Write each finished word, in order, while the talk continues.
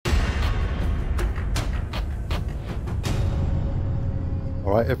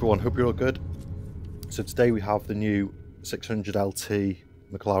Alright everyone, hope you're all good. So today we have the new 600 LT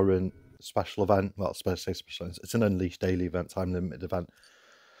Mclaren special event. Well, special, it's an Unleashed daily event, time limited event.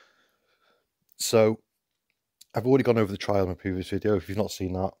 So I've already gone over the trial in my previous video. If you've not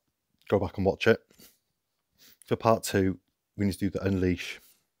seen that, go back and watch it. For part 2, we need to do the Unleash.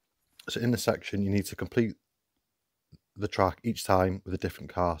 So in this section, you need to complete the track each time with a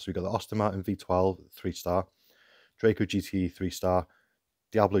different car. So we've got the Aston Martin V12, 3-star, Draco GTE 3-star,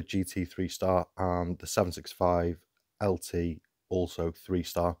 Diablo GT 3-star, and the 765 LT also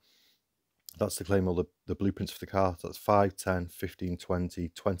 3-star. That's to claim all the blueprints for the car. So that's 5, 10, 15, 20,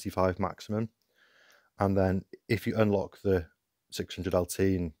 25 maximum. And then if you unlock the 600 LT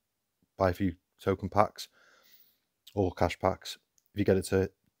and buy a few token packs or cash packs, if you get it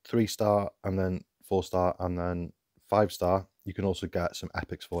to 3-star and then 4-star and then 5-star, you can also get some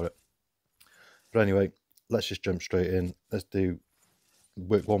epics for it. But anyway, let's just jump straight in. Let's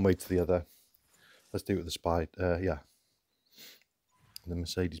work one way to the other. Let's do it with the the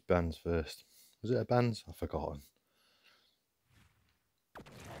Mercedes-Benz first. Was it a Benz? I've forgotten.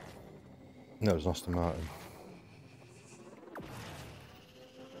 No, it was an Aston Martin.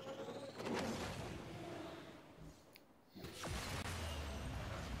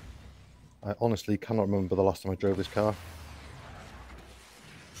 I honestly cannot remember the last time I drove this car.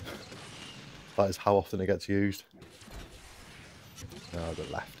 That is how often it gets used. No, I've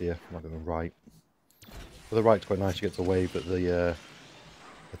got left here, I'm not going right. With the right's quite nice, you get to wave at the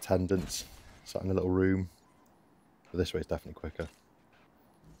attendants sat in a little room. But this way is definitely quicker.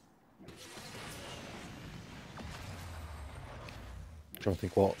 I'm trying to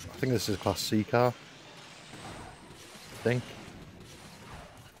think what. I think this is a Class C car. I think.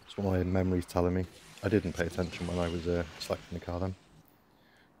 That's what my memory's telling me. I didn't pay attention when I was selecting the car then.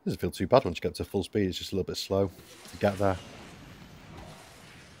 It doesn't feel too bad once you get to full speed, it's just a little bit slow to get there.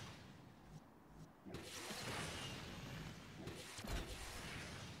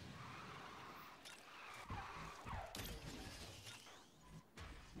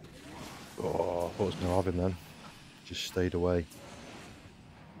 Oh, I thought I was going to have him then. Just stayed away.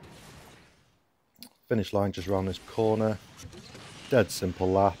 Finish line just around this corner. Dead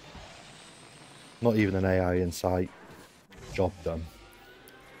simple lap. Not even an AI in sight. Job done.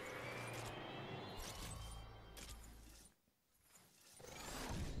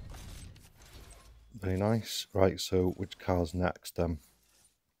 Very nice. Right, so which car's next?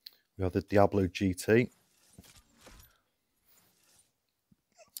 We have the Diablo GT.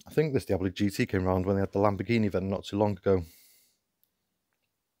 I think this Diablo GT came around when they had the Lamborghini event not too long ago.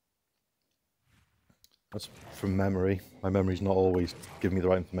 That's from memory. My memory's not always giving me the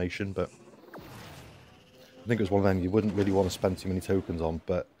right information, but I think it was one of them you wouldn't really want to spend too many tokens on,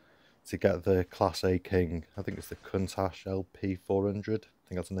 but to get the Class A King, I think it's the Countach LP 400, I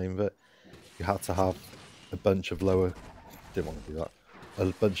think that's the name of it, you had to have a bunch of lower, didn't want to do that, a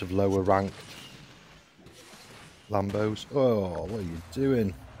bunch of lower ranked Lambos. Oh, what are you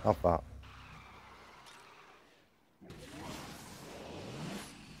doing? Have that.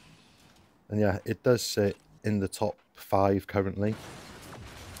 And yeah, it does sit in the top 5 currently.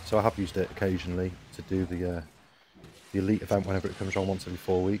 So I have used it occasionally to do the elite event whenever it comes around once every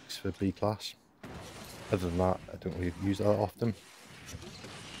 4 weeks for B class. Other than that, I don't really use it that often.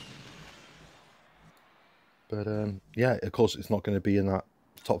 But yeah, of course it's not going to be in that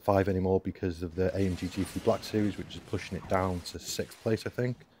top 5 anymore because of the AMG GT Black Series, which is pushing it down to 6th place, I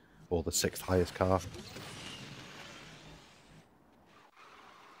think, or the 6th highest car.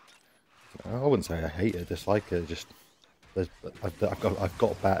 I wouldn't say I hate it, dislike it. Just I've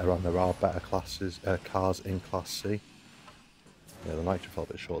got better, and there are better cars in Class C. Yeah, the nitro felt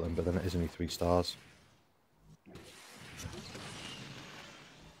a bit short then, but then it is only 3 stars.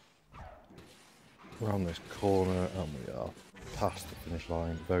 Around this corner, and we are past the finish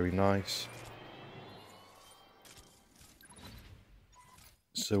line. Very nice.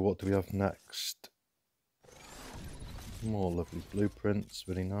 So what do we have next? More lovely blueprints,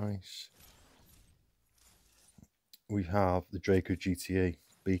 very nice. We have the Draco GTE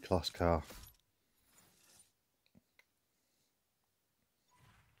B-Class car.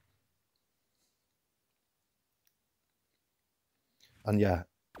 And yeah,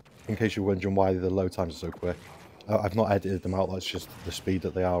 in case you're wondering why the load times are so quick, I've not edited them out, that's just the speed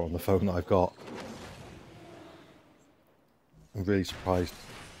that they are on the phone that I've got. I'm really surprised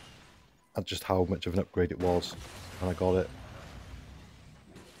at just how much of an upgrade it was when I got it.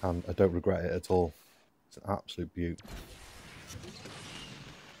 And I don't regret it at all. It's an absolute beaut.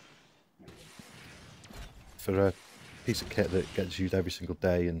 For a piece of kit that gets used every single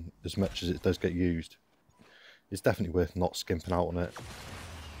day, and as much as it does get used, it's definitely worth not skimping out on it.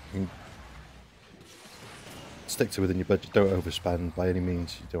 Stick to within your budget, don't overspend by any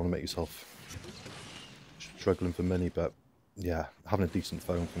means. You don't want to make yourself struggling for money, but yeah, having a decent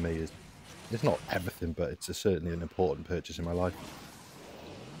phone for me is, it's not everything, but it's certainly an important purchase in my life.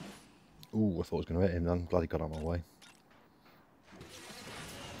 Ooh, I thought I was going to hit him then. I'm glad he got out of my way.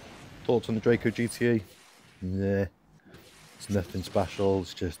 Thoughts on the Draco GTE? Nah, it's nothing special,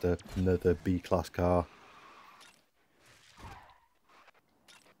 it's just another B-class car.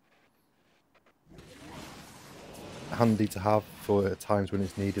 Handy to have for times when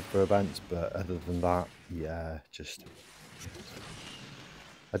it's needed for events, but other than that, yeah, just...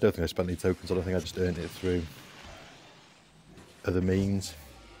 I don't think I spent any tokens on it, I think I just earned it through other means.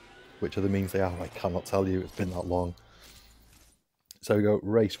 Which other means they are, I cannot tell you, it's been that long. So we go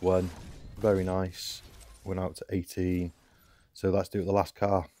race 1, very nice, went out to 18. So let's do it, the last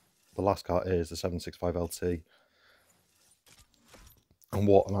car. The last car is the 765 LT. And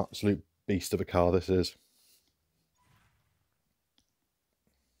what an absolute beast of a car this is.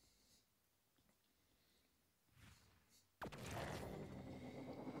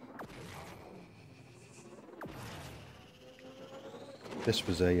 This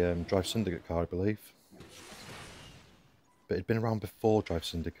was a Drive Syndicate car, I believe. But it'd been around before Drive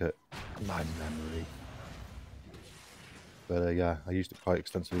Syndicate, my memory. But yeah, I used it quite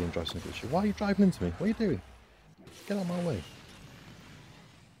extensively in Drive Syndicate. Why are you driving into me? What are you doing? Get out of my way.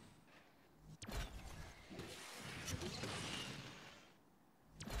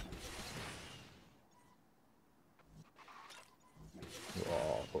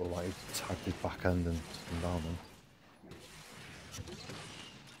 Oh, I thought I tagged his back end and took him down then.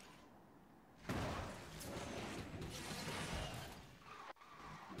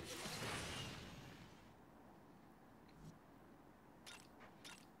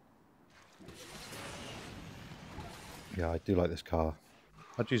 Yeah, I do like this car.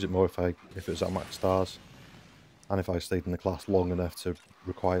 I'd use it more if it was at max stars, and if I stayed in the class long enough to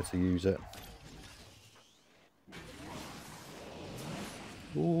require to use it.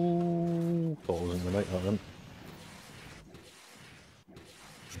 Ooh, thought I wasn't going to make that then.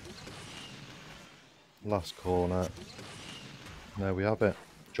 Last corner. There we have it.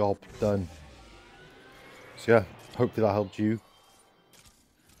 Job done. So yeah, hopefully that helped you.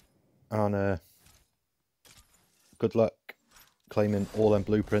 And good luck claiming all them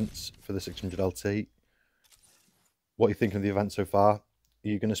blueprints for the 600 LT. What are you thinking of the event so far? Are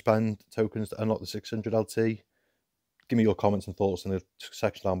you going to spend tokens to unlock the 600 LT? Give me your comments and thoughts in the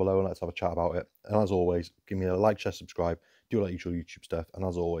section down below and let's have a chat about it. And as always, give me a like, share, subscribe, do all that usual YouTube stuff. And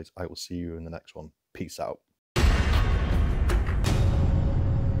as always, I will see you in the next one. Peace out.